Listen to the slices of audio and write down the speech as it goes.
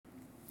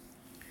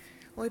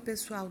Oi,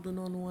 pessoal do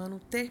nono ano,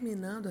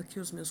 terminando aqui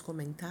os meus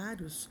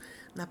comentários,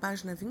 na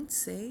página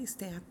 26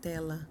 tem a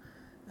tela,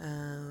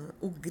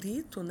 o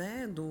grito,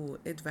 né, do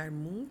Edvard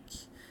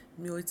Munch,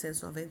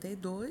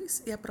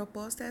 1892, e a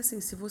proposta é assim: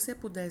 se você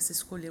pudesse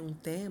escolher um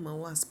tema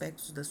ou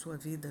aspectos da sua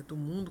vida, do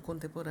mundo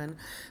contemporâneo,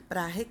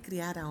 para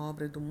recriar a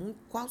obra do Munch,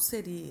 qual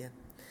seria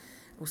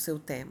o seu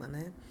tema,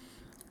 né?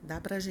 Dá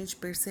para a gente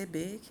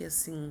perceber que,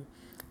 assim,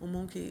 o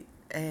Munch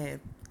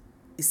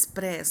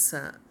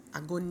expressa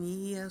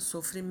agonia,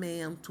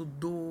 sofrimento,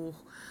 dor,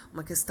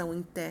 uma questão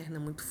interna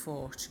muito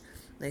forte,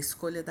 na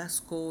escolha das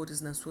cores,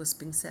 nas suas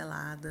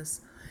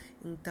pinceladas.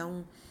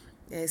 Então,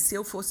 se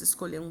eu fosse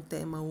escolher um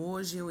tema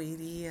hoje, eu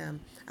iria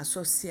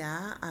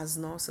associar as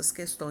nossas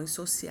questões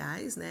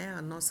sociais, né,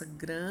 nosso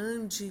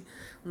grande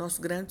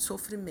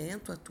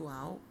sofrimento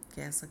atual, que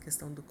é essa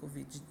questão do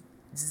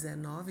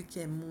Covid-19, que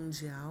é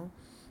mundial.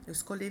 Eu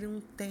escolheria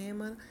um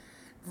tema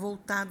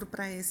voltado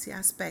para esse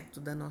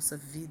aspecto da nossa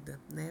vida,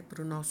 né,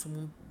 para o nosso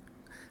mundo,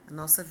 a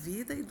nossa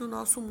vida e do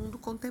nosso mundo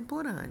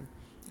contemporâneo.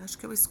 Acho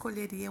que eu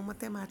escolheria uma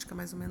temática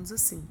mais ou menos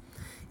assim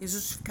e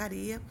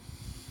justificaria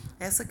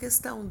essa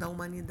questão da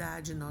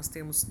humanidade, nós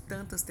temos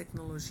tantas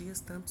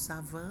tecnologias, tantos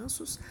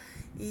avanços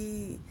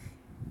e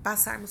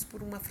passarmos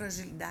por uma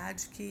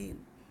fragilidade que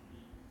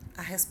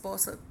a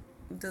resposta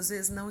muitas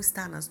vezes não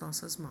está nas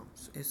nossas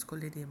mãos. Eu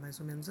escolheria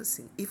mais ou menos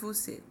assim. E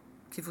você?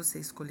 O que você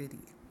escolheria?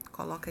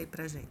 Coloca aí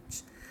pra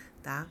gente,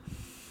 tá?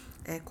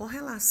 Com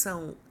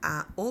relação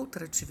a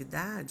outra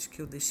atividade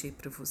que eu deixei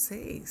para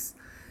vocês,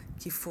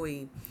 que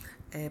foi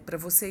para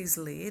vocês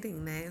lerem,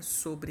 né,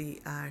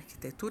 sobre a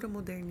arquitetura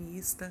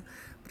modernista,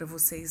 para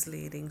vocês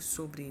lerem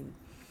sobre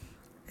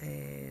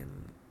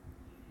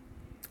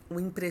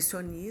o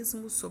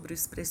impressionismo, sobre o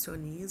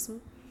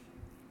expressionismo,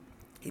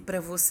 e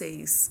para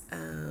vocês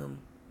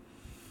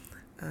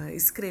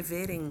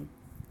escreverem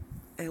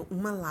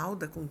uma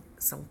lauda,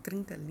 são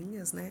 30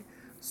 linhas, né,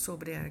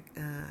 sobre a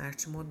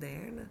arte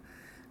moderna,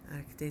 a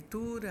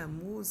arquitetura, a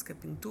música, a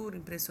pintura, o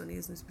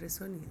impressionismo e o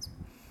expressionismo.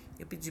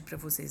 Eu pedi para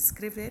vocês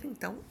escreverem,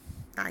 então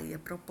tá aí a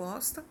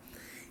proposta,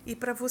 e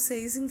para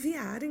vocês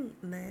enviarem,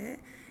 né?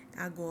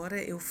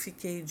 Agora eu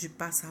fiquei de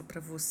passar para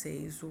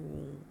vocês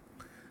o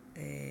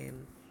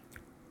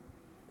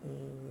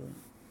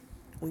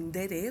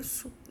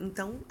endereço,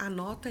 então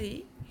anota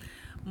aí: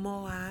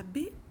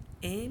 Moab,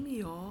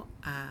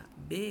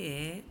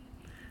 Moabe,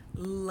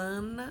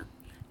 Lana,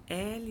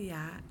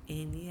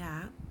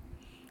 Lana,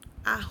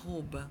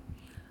 arroba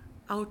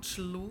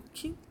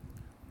Outlook,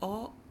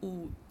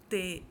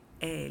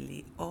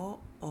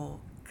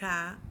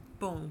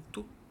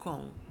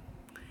 outlook.com.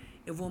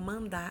 Eu vou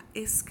mandar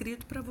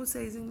escrito para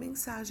vocês em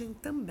mensagem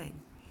também.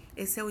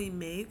 Esse é o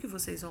e-mail que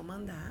vocês vão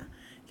mandar,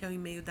 que é o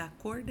e-mail da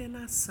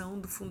coordenação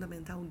do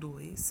Fundamental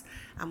 2.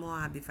 A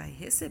Moab vai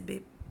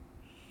receber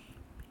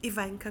e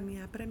vai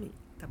encaminhar para mim,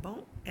 tá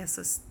bom?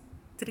 Essas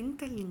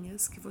 30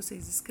 linhas que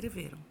vocês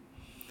escreveram.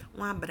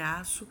 Um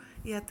abraço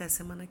e até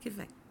semana que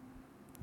vem.